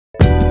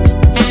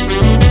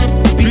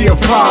a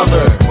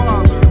father.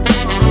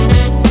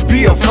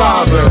 Be a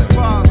father.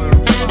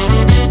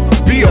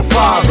 Be a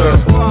father.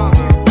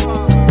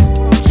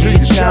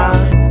 Street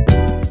shine.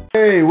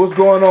 Hey, what's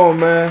going on,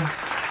 man?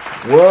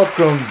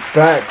 Welcome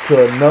back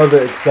to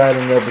another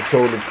exciting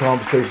episode of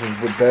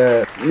Conversations with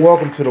Dad.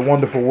 Welcome to the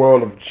wonderful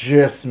world of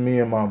just me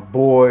and my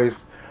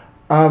boys.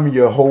 I'm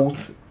your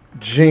host,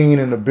 Gene,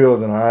 in the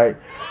building, all right?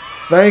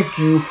 Thank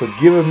you for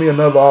giving me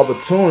another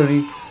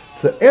opportunity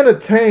to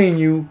entertain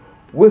you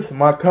with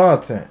my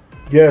content.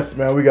 Yes,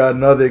 man, we got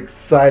another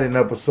exciting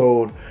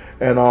episode.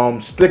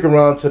 And stick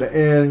around to the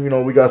end. You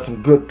know, we got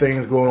some good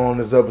things going on in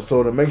this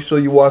episode. And make sure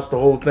you watch the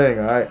whole thing,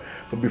 all right?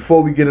 But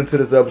before we get into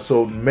this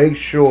episode, make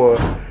sure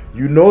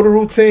you know the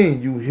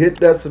routine. You hit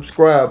that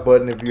subscribe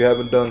button if you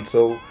haven't done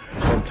so.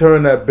 And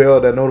turn that bell,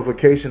 that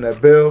notification,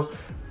 that bell.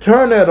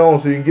 Turn that on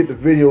so you can get the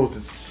videos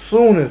as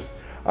soon as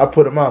I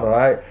put them out, all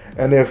right?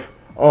 And if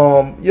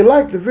you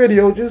like the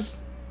video, just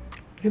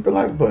hit the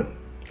like button.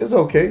 It's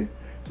okay.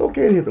 It's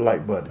okay to hit the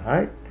like button, all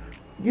right?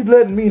 You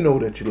letting me know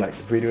that you like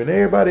the video, and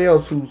everybody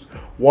else who's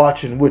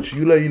watching with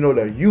you, let you know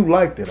that you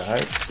liked it, all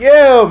right?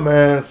 Yeah,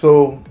 man.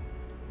 So,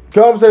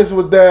 Conversation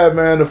with Dad,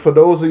 man. And for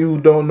those of you who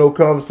don't know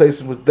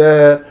Conversation with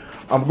Dad,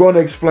 I'm going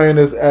to explain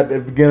this at the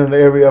beginning of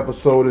every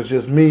episode. It's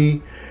just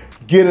me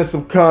getting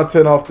some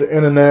content off the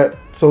internet,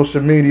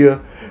 social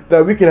media,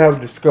 that we can have a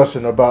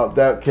discussion about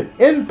that can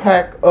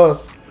impact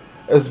us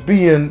as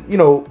being, you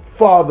know,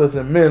 fathers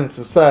and men in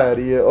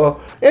society,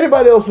 or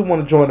anybody else who want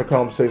to join the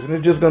conversation.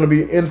 It's just going to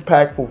be an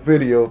impactful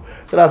video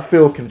that I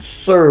feel can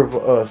serve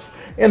us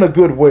in a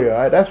good way, all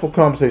right? That's what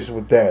Conversation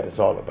with Dad is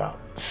all about.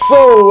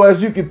 So,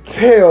 as you can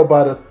tell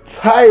by the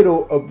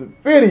title of the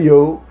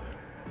video,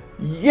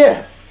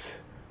 yes,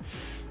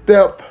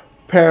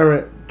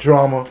 step-parent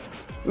drama.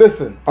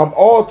 Listen, I'm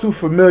all too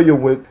familiar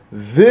with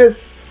this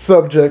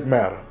subject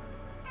matter.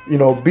 You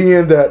know,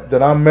 being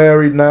that I'm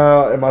married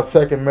now in my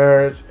second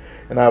marriage,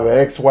 and I have an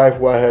ex-wife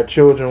who I had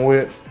children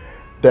with,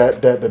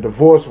 that the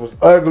divorce was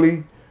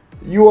ugly.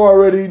 You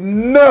already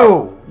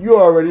know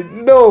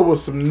it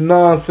was some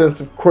nonsense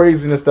and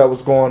craziness that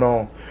was going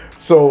on.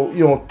 So,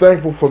 you know,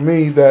 thankful for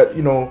me that,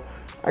 you know,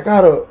 I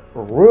got a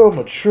real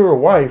mature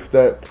wife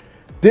that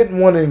didn't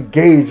want to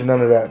engage in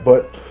none of that.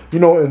 But, you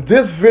know, in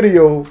this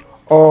video,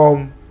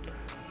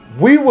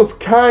 we was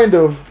kind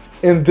of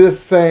in this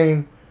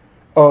same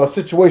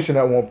situation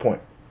at one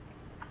point.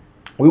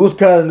 We was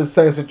kind of in the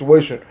same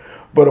situation.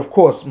 But of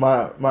course,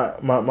 my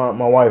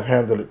wife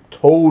handled it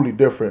totally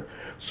different.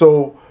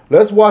 So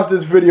let's watch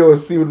this video and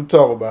see what I'm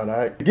talking about, all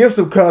right? To give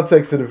some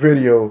context to the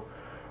video,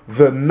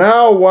 the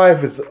now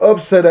wife is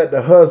upset at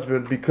the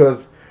husband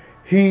because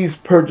he's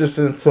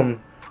purchasing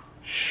some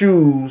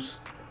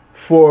shoes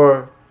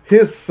for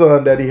his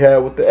son that he had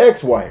with the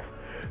ex-wife.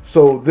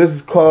 So this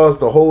has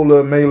caused a whole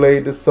little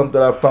melee. This is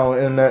something I found on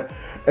the internet.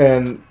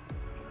 And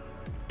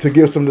to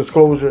give some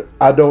disclosure,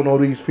 I don't know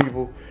these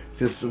people. It's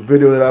just a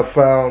video that I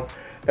found.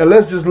 And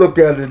let's just look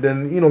at it,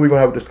 and you know we're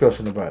gonna have a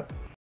discussion about it.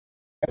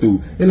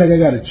 It's like I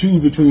gotta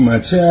choose between my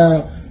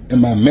child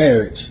and my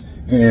marriage,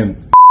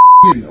 and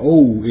getting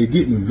old. It's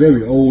getting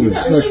very old and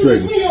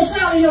frustrating. Between your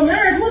child and your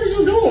marriage, what is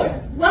you doing?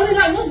 I mean,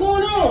 like, what's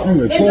going on? I'm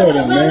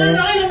recording, man. No,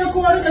 I ain't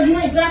recording because you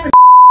ain't dropping.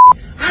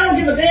 I don't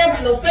give a damn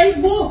about no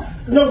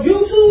Facebook, no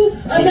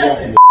YouTube, or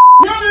nothing.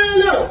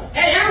 No.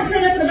 Hey, I don't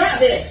care nothing about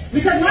that.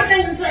 Because my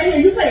thing is right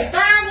here, you pay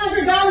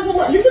 $500 a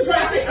month. You can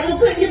drop it. I'm going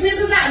to put your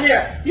business out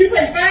there. You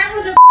pay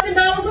 $500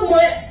 a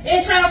month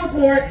in child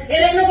support, and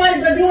ain't nobody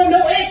but doing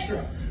no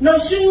extra. No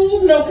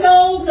shoes, no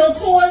clothes, no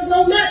toys,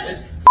 no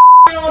nothing.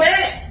 All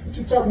that. What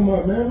you talking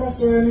about, man? My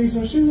son needs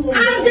some shoes. I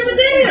don't give a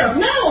damn.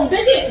 No, she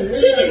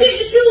can get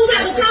the shoes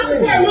out of child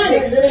support money.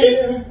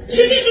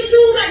 She get the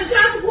shoes out of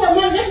child support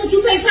money. That's what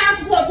you pay child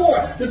support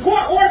for. The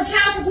court ordered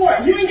child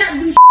support. You ain't got to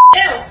do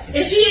else.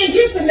 And she ain't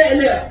gifting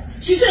nothing else.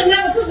 She should have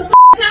never took the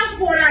child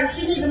support out if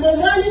she needed more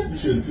money. You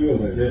shouldn't feel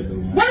like that, though,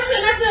 man. Why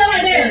shouldn't I feel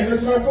like that?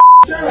 That's my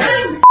child. I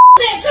don't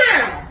that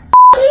child.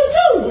 You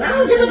too. I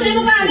don't give a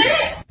damn about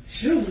that.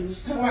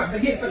 Shoes. Talking about to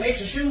get some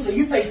extra shoes and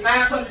you pay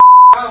 $500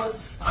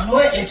 a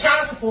month in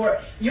child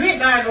support. You ain't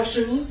buying no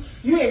shoes.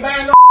 You ain't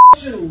buying no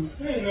shoes.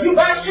 You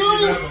buy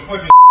shoes. You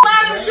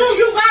buy them shoes.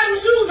 You buy them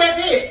shoes. That's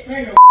it.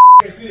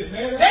 That's it,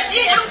 man. That's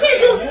it. I'm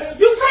telling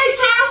you. You pay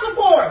child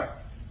support.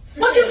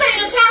 What you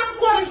paying the child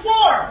support is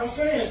for? I'm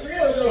saying,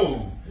 still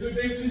though.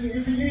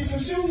 If you need some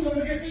shoes, I'm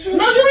gonna get the shoes.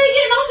 No, you ain't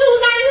getting no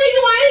shoes out of here.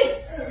 You ain't.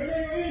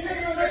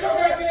 It don't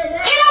matter.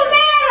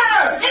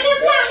 It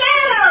does not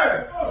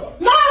matter.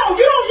 No,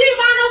 you don't need to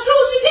buy no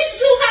shoes. She get the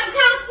shoes out of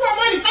child support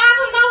money, $500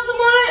 a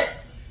month.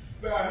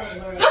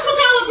 That's what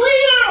y'all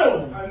agreed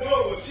on. I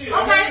know, but shit,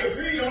 okay. I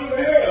agreed on the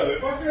hell. If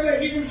I feel like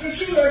getting some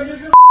shoes, I can get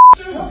some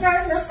shoes. Okay,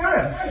 that's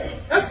fine.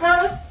 That's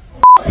fine.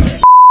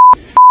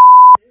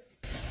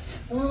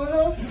 You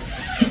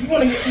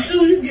want to get some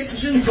shoes? You can get some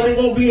shoes, but it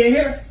won't be in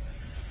here.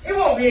 It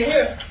won't be in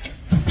here.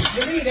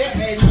 Believe that,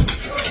 baby. It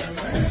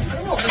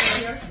won't be in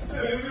here.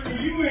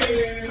 If you in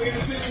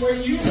a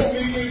situation, you want me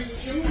to get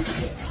some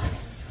shoes?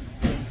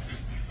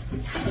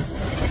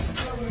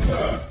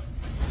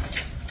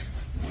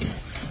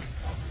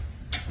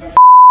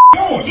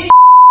 doing? Get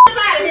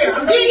out of here.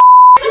 I'm getting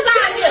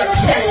out of here.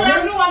 That's what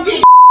I knew. I'm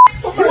getting.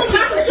 You want to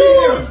buy some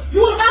shoes? You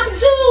want to buy some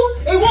shoes?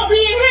 It won't be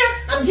in here.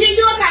 I'm getting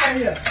you up out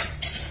of here.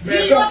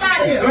 Get you up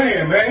out of here.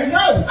 Playing, man.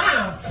 No,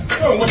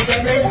 No, what's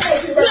that, man? no,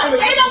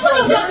 ain't no put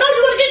no. No,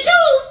 you want to get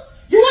shoes?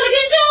 You want to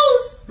get shoes?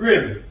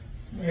 Really?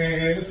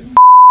 Man,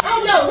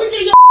 Oh no, we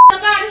getting your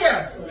up out of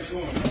here.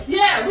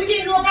 Yeah, we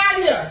getting you up out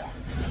of here.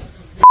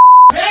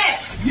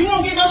 That you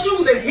won't get no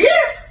shoes in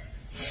here.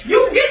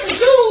 You can get some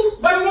shoes,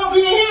 but it won't be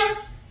in here.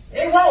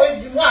 It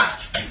won't.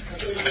 Watch. I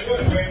tell you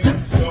what, man.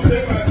 Don't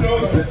take my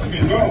clothes off. I'm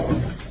getting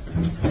gone.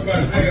 I'm about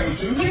to pay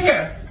with you. Look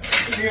here.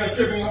 You got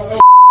tripping on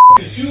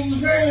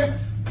shoes, man.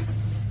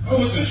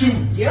 Oh, it's a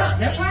shoe. Yeah,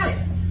 that's right.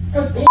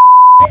 That's bull.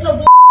 Ain't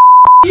no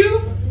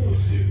you,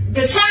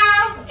 the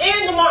child,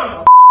 and the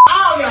mama.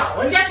 All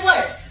y'all. And guess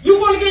what? You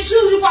want to get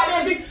shoes, you got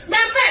that big.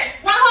 Matter of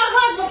fact, why her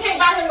husband can't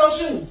buy him no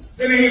shoes?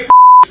 That ain't his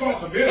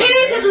responsibility. It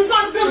is his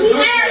responsibility. He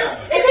married.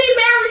 If he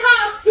married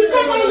her, he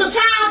take on him a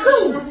child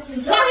too.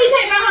 Why he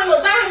can't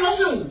buy him no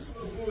shoes?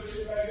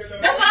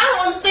 That's what I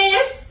don't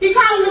understand. He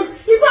calling him.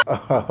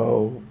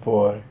 Oh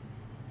boy.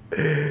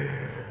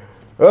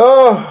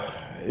 Oh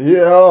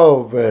yeah.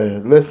 Oh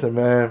man. Listen,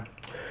 man.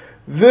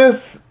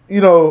 This,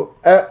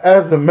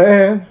 as a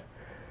man,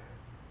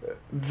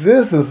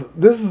 this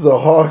is a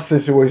hard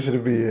situation to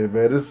be in,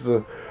 man. This is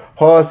a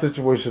hard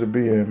situation to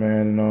be in,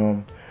 man.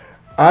 And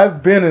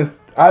I've been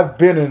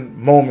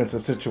in moments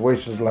and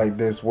situations like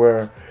this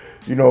where,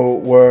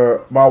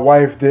 where my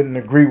wife didn't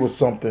agree with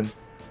something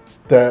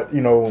that,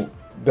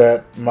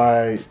 that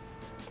my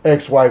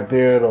ex-wife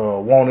did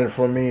or wanted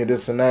from me and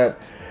this and that.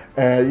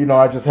 And,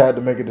 I just had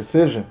to make a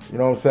decision. You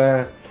know what I'm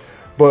saying?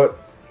 But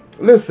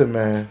listen,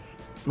 man.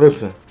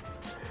 Listen.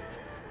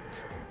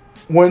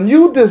 When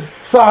you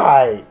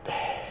decide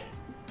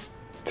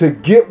to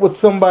get with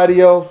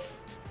somebody else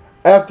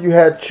after you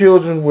had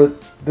children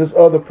with this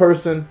other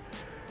person,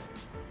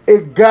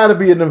 it got to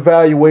be an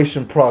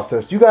evaluation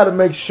process. You got to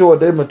make sure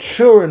they're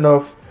mature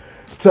enough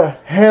to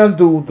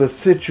handle the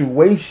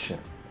situation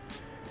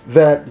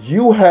that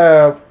you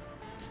have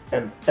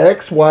an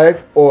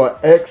ex-wife or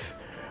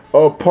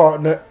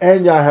ex-partner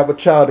and y'all have a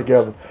child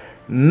together.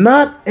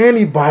 Not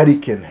anybody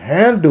can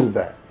handle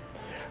that.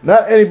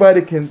 Not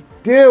anybody can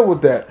deal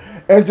with that.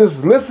 And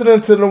just listening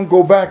to them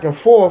go back and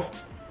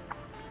forth,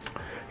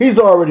 he's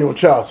already on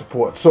child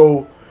support.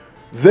 So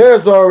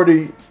that's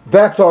already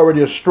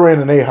a strain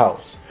in their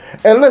house.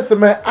 And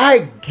listen, man,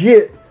 I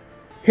get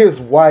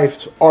his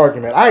wife's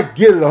argument. I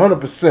get it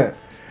 100%.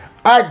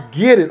 I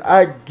get it.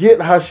 I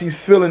get how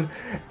she's feeling.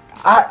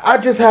 I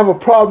just have a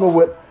problem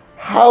with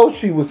how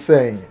she was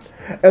saying it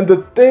and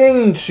the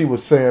things she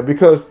was saying,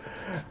 because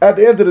at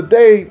the end of the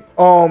day,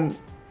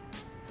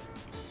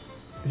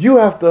 you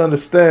have to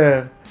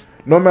understand,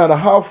 no matter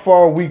how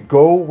far we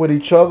go with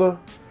each other,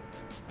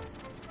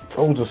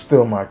 those are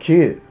still my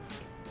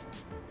kids.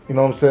 You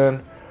know what I'm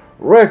saying?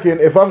 Reckon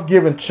if I'm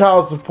giving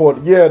child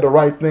support, yeah, the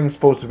right thing's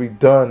supposed to be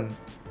done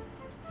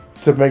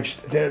to make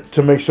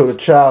sure the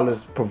child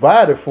is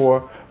provided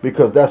for,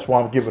 because that's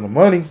why I'm giving the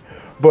money.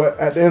 But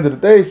at the end of the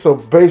day, so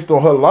based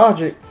on her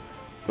logic,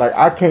 like,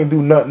 I can't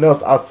do nothing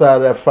else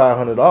outside of that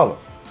 $500.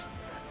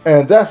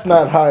 And that's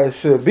not how it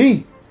should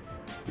be.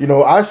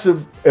 I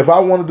should, if I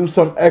want to do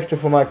something extra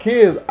for my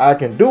kids, I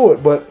can do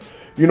it. But,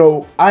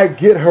 I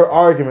get her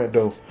argument,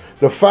 though.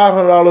 The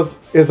 $500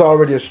 is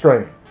already a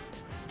strain.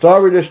 It's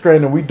already a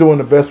strain, and we doing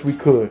the best we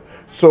could.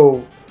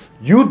 So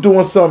you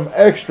doing something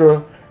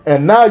extra,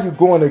 and now you're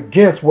going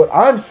against what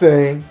I'm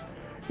saying.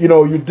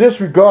 You're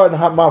disregarding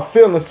my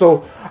feelings.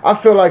 So I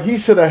feel like he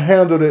should have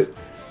handled it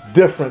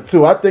different,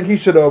 too. I think he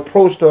should have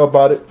approached her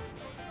about it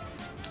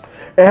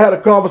and had a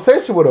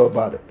conversation with her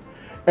about it.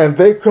 And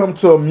they come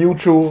to a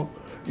mutual,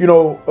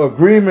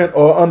 agreement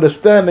or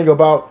understanding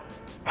about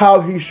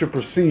how he should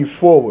proceed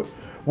forward,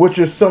 which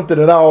is something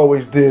that I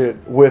always did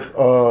with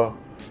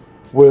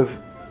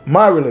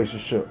my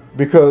relationship.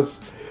 Because,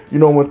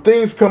 when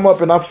things come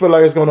up and I feel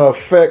like it's going to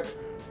affect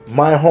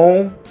my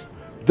home,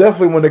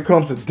 definitely when it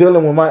comes to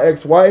dealing with my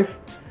ex-wife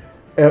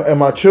and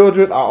my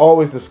children, I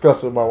always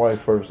discuss it with my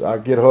wife first. I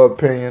get her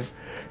opinion,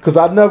 because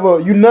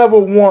you never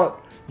want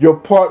your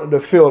partner to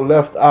feel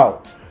left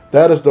out.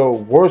 That is the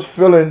worst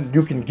feeling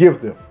you can give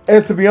them.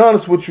 And to be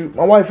honest with you,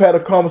 my wife had a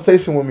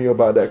conversation with me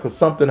about that, because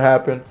something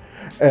happened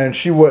and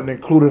she wasn't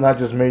included, and I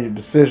just made a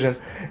decision,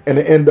 and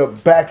it ended up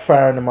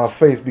backfiring in my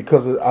face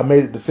because I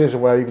made a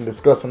decision without even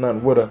discussing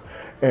nothing with her.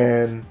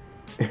 And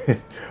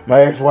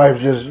my ex-wife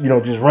just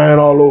ran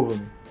all over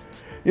me.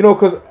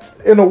 Because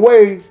in a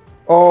way,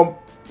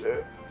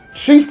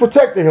 she's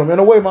protecting him. In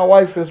a way, my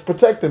wife is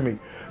protecting me,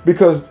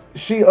 because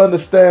she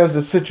understands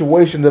the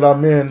situation that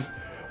I'm in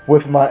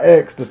with my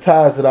ex, the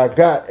ties that I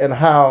got, and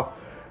how,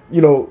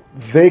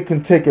 they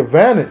can take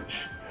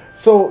advantage.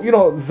 So,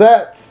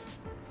 that's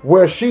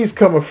where she's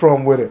coming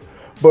from with it.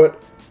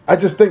 But I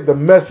just think the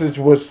message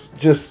was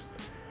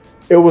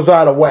it was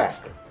out of whack.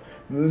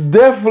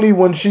 Definitely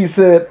when she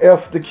said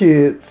F the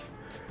kids,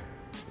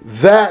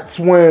 that's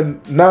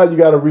when now you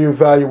got to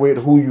reevaluate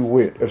who you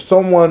with. If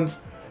someone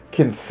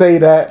can say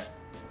that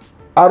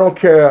I don't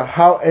care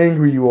how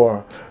angry you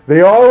are.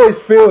 They always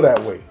feel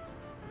that way.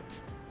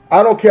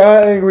 I don't care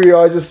how angry you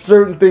are, just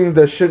certain things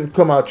that shouldn't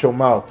come out your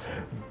mouth.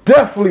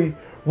 Definitely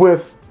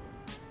with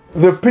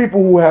the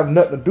people who have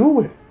nothing to do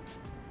with it.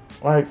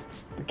 Like,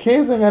 the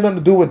kids ain't got nothing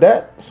to do with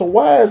that. So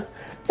why is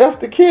F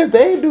the kids?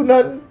 They ain't do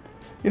nothing.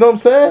 You know what I'm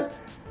saying?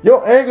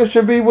 Your anger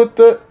should be with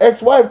the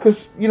ex-wife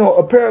because, you know,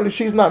 apparently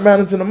she's not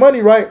managing the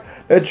money right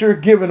that you're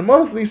giving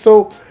monthly.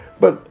 So,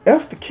 but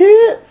F the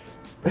kids.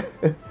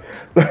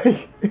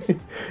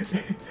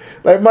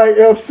 like Mike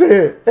F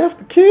said, F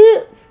the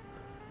kids.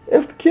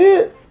 F the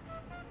kids.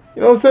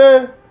 You know what I'm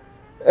saying?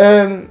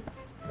 And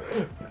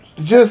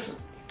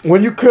just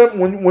when you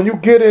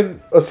get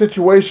in a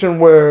situation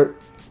where,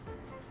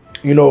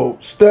 you know,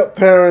 step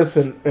parents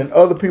and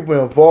other people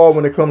involved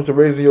when it comes to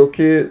raising your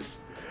kids,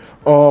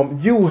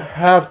 you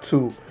have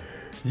to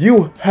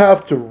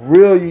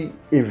really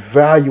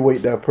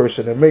evaluate that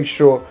person and make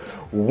sure,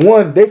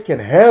 one, they can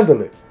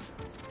handle it.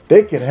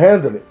 They can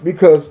handle it,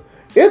 because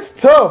it's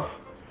tough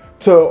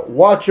to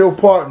watch your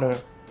partner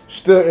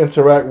still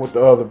interact with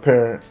the other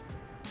parent,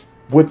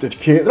 with the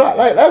kids.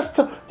 Like that's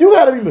tough. You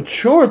gotta be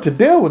mature to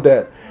deal with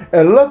that.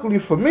 And luckily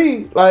for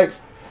me, like,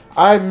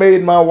 I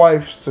made my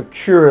wife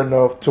secure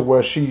enough to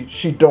where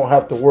she don't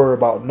have to worry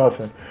about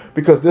nothing,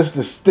 because this is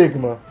the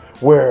stigma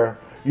where,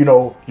 you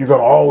know, you're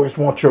gonna always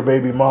want your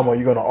baby mama,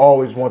 you're gonna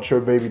always want your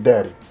baby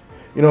daddy.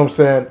 You know what I'm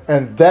saying?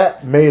 And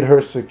that made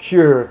her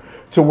secure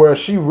to where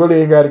she really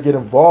ain't got to get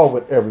involved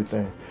with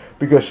everything,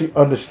 because she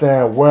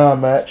understand where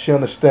I'm at. She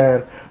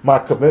understand my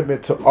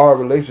commitment to our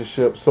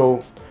relationship.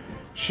 So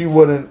she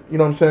wouldn't, you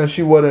know what I'm saying?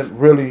 She wouldn't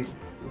really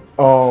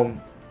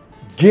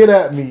get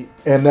at me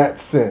in that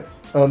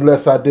sense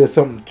unless I did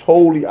something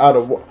totally out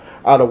of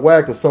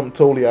whack or something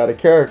totally out of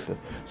character.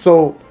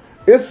 So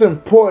it's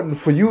important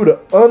for you to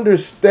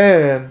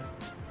understand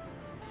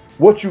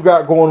what you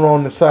got going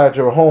on inside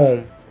your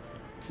home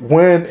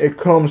when it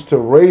comes to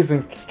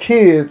raising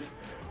kids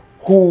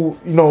who,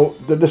 you know,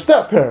 the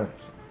step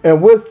parents,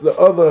 and with the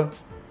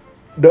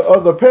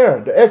other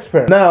parent, the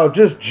ex-parent. Now,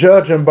 just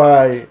judging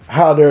by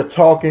how they're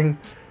talking,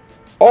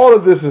 all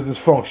of this is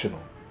dysfunctional.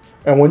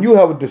 And when you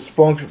have a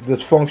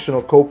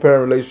dysfunctional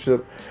co-parent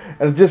relationship,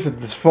 and just a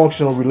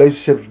dysfunctional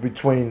relationships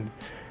between,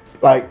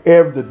 like,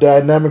 the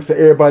dynamics of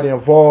everybody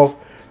involved,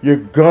 you're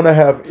gonna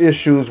have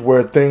issues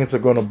where things are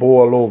gonna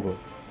boil over.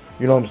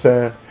 You know what I'm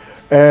saying?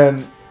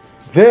 And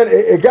then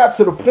it got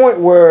to the point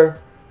where,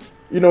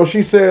 you know,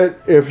 she said,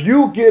 if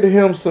you get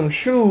him some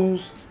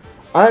shoes,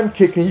 I'm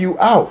kicking you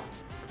out.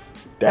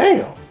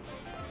 Damn.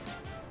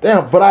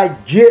 But I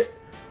get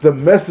the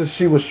message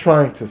she was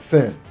trying to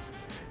send.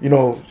 You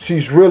know,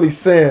 she's really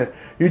saying,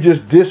 you're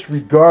just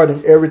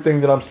disregarding everything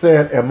that I'm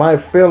saying and my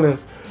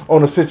feelings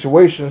on the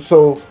situation,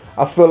 so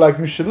I feel like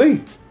you should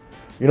leave.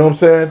 You know what I'm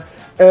saying?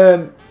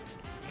 And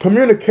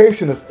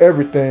communication is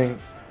everything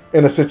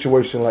in a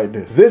situation like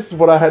this. This is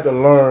what I had to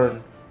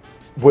learn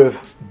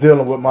with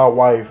dealing with my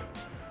wife,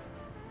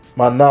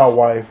 my now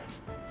wife,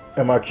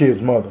 and my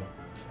kid's mother.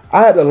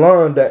 I had to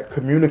learn that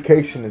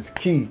communication is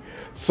key.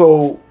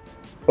 So,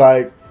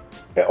 like,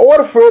 in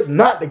order for it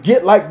not to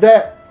get like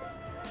that,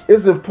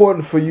 it's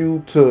important for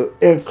you to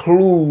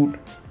include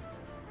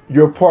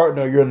your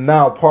partner, your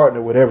now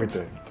partner, with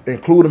everything.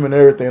 Include them in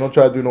everything. Don't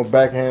try to do no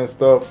backhand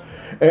stuff.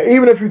 And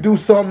even if you do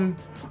something,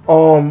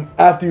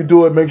 after you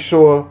do it, make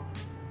sure,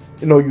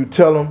 you know, you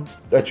tell them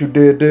that you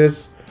did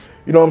this.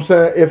 You know what I'm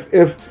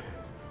saying?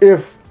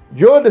 If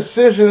your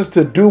decisions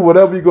to do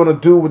whatever you're gonna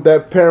do with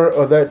that parent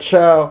or that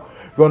child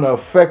gonna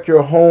affect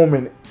your home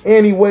in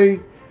any way,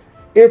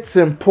 it's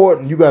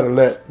important. You gotta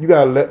let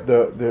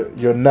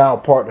your now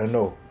partner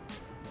know.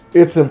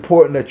 It's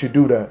important that you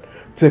do that,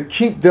 to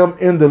keep them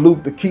in the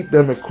loop, to keep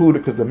them included.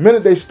 Because the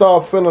minute they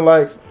start feeling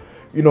like,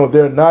 you know,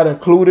 they're not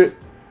included,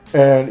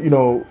 and, you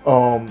know,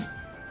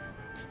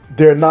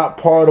 they're not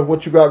part of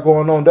what you got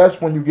going on, that's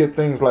when you get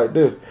things like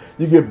this.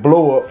 You get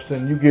blow-ups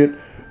and you get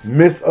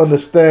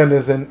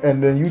misunderstandings, and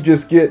then you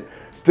just get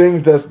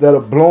things that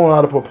are blown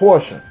out of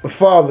proportion. The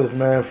fathers,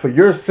 man, for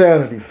your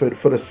sanity,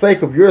 for the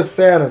sake of your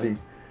sanity,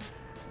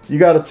 you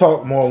got to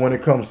talk more when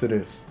it comes to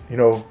this. You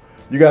know,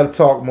 you got to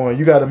talk more.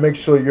 You got to make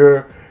sure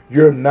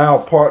your now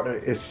partner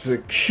is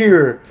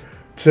secure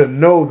to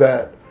know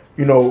that,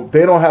 you know,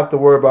 they don't have to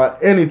worry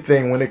about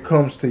anything when it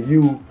comes to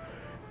you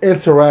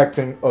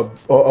interacting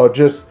or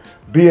just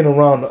being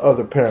around the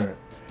other parent.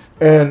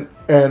 And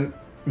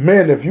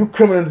man, if you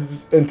come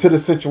into the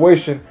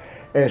situation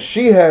and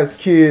she has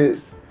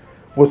kids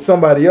with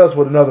somebody else,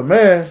 with another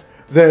man,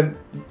 then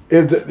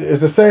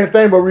it's the same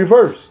thing but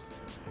reversed.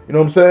 You know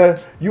what I'm saying?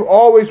 You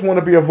always want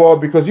to be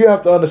involved, because you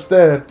have to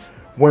understand,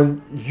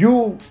 when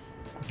you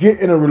get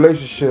in a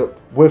relationship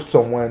with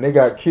someone, they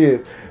got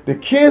kids, the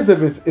kids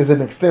is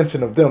an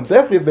extension of them.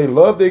 Definitely, if they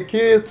love their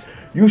kids,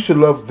 you should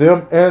love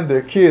them and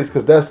their kids,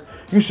 because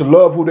you should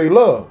love who they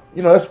love.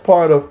 You know, that's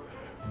part of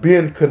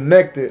being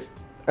connected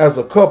as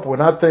a couple.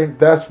 And I think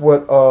that's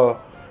why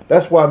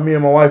me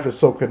and my wife is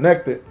so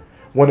connected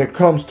when it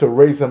comes to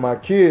raising my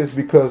kids,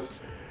 because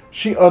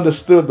she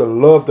understood the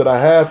love that I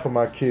had for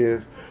my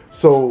kids.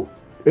 So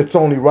it's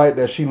only right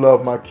that she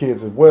love my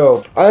kids as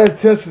well. I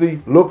intentionally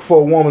look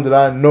for a woman that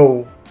I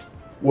know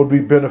would be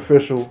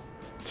beneficial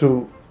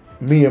to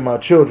me and my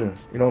children.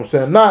 You know what I'm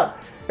saying? Not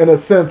in a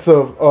sense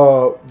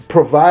of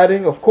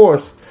providing, of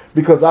course,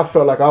 because I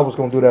felt like I was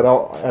going to do that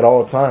at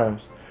all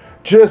times.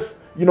 Just,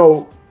 you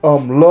know,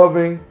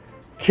 loving,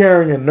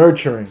 caring, and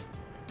nurturing,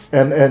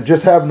 and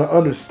just having an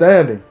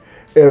understanding.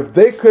 If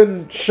they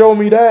couldn't show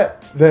me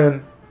that,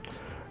 then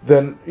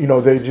you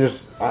know,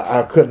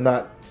 I could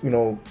not, you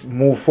know,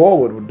 move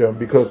forward with them,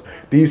 because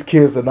these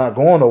kids are not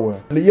going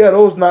nowhere. And yeah,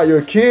 those not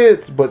your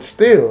kids, but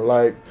still,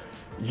 like,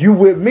 you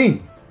with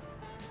me.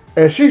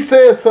 And she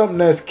said something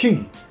that's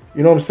key,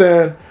 you know what I'm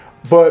saying?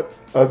 But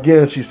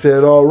again, she said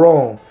it all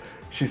wrong.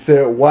 She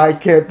said, why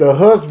can't the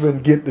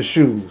husband get the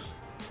shoes?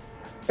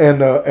 And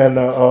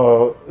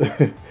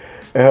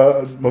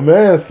my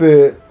man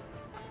said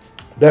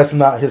that's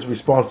not his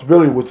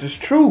responsibility, which is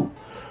true.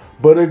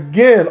 But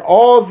again,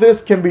 all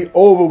this can be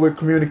over with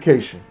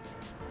communication.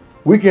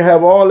 We can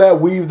have all that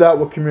weaved out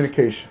with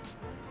communication.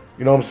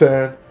 You know what I'm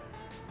saying?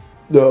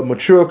 The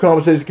mature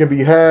conversation can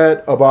be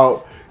had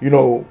about, you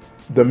know,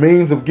 the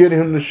means of getting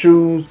him the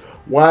shoes,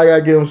 why I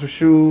gotta get him some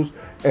shoes,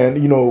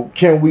 and, you know,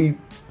 can we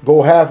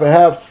go half and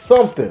half,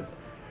 something.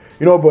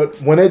 You know, but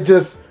when it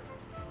just,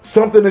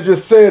 something is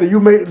just said and you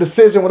make a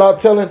decision without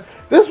telling,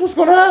 this was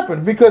gonna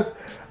happen, because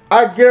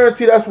I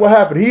guarantee that's what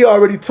happened. He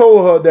already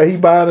told her that he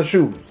buying the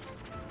shoes.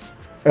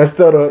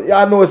 Instead of,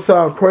 I know it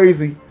sounds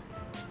crazy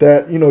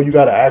that, you know, you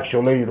got to ask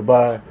your lady to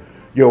buy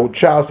your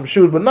child some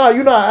shoes. But no,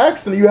 you're not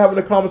asking her. You're having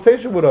a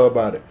conversation with her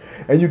about it.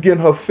 And you're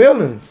getting her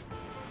feelings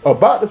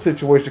about the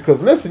situation. Because,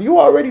 listen, you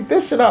already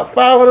dishing out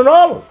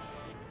 $500.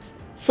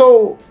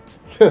 So,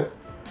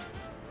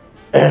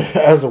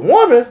 as a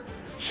woman,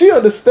 she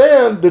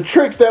understands the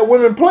tricks that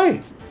women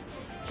play.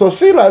 So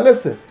she like,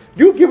 listen,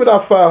 you giving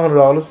out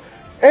 $500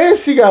 and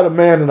she got a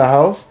man in the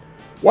house.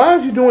 Why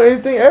is you doing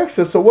anything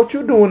extra? So what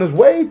you're doing is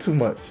way too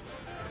much.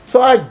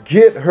 So I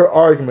get her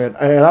argument,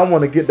 and I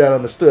want to get that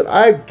understood.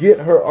 I get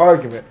her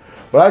argument,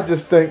 but I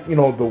just think, you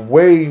know, the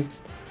way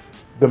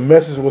the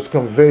message was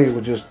conveyed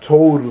was just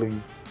totally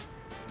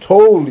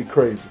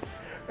crazy,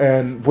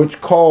 and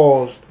which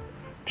caused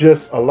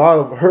just a lot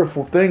of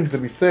hurtful things to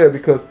be said.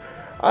 Because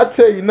I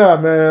tell you now,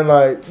 man,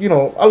 like, you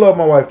know, I love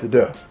my wife to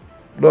death.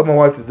 Love my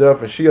wife to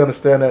death, and she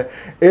understands that.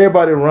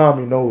 Everybody around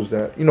me knows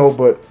that, you know,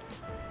 but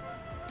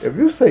if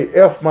you say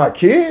F my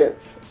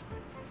kids,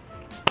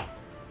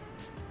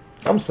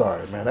 I'm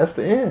sorry, man. That's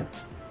the end.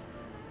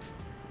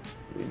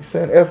 You're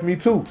saying F me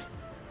too.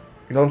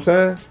 You know what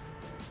I'm saying?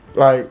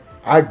 Like,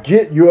 I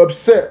get you're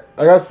upset.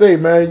 Like I say,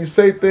 man, you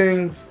say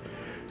things,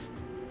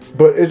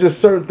 but it's just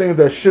certain things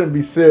that shouldn't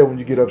be said when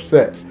you get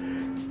upset.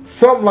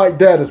 Something like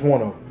that is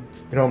one of them.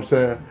 You know what I'm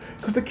saying?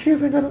 Because the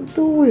kids ain't got nothing to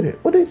do with it.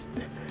 But they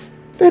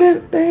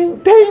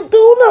ain't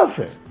do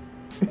nothing.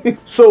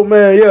 So,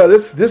 man, yeah,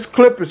 this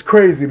clip is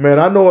crazy, man.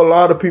 I know a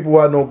lot of people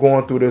I know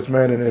going through this,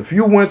 man. And if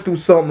you went through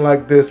something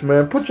like this,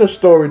 man, put your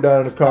story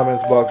down in the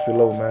comments box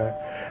below, man.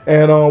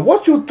 And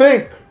what you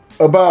think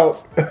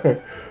about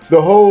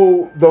the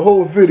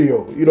whole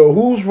video? You know,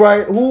 who's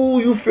right,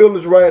 who you feel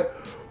is right,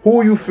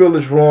 who you feel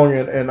is wrong,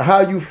 and how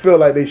you feel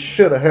like they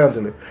should have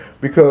handled it.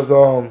 Because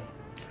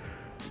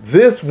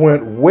this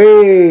went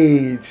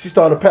way. She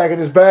started packing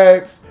his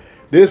bags.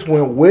 This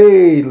went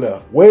way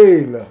left,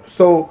 way left.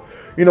 So,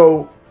 you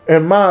know,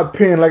 in my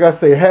opinion, like I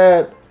say,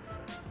 had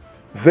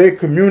they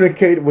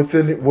communicated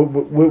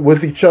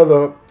with each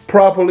other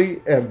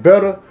properly and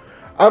better,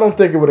 I don't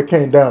think it would have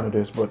came down to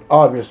this. But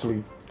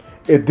obviously,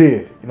 it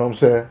did. You know what I'm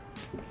saying?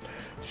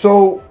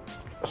 So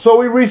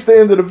we reached the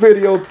end of the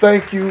video.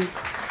 Thank you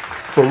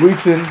for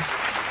reaching.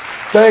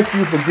 Thank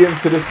you for getting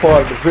to this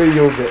part of the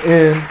video, the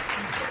end.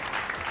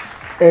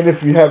 And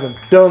if you haven't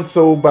done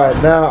so by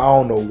now, I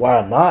don't know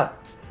why not.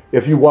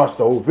 If you watch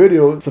the whole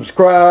video,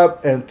 subscribe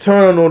and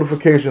turn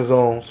notifications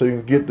on so you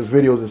can get the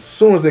videos as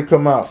soon as they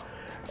come out.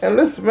 And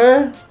listen,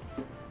 man,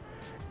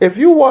 if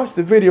you watch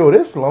the video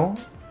this long,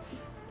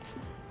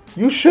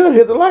 you should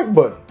hit the like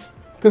button.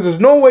 Because there's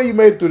no way you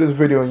made it through this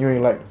video and you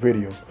ain't liked the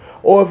video.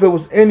 Or if it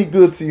was any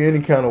good to you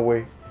any kind of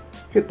way,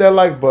 hit that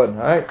like button,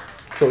 all right?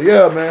 So,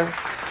 yeah, man,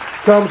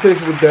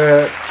 Conversation with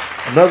Dad,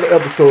 another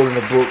episode in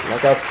the book.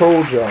 Like I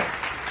told y'all,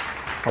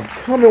 I'm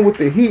coming with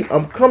the heat.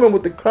 I'm coming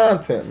with the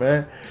content,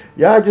 man.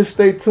 Y'all just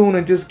stay tuned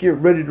and just get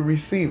ready to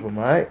receive them,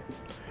 all right?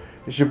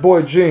 It's your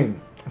boy, Gene.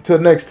 Until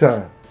next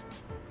time,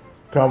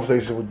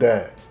 Conversation with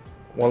Dad.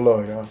 One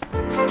love, y'all.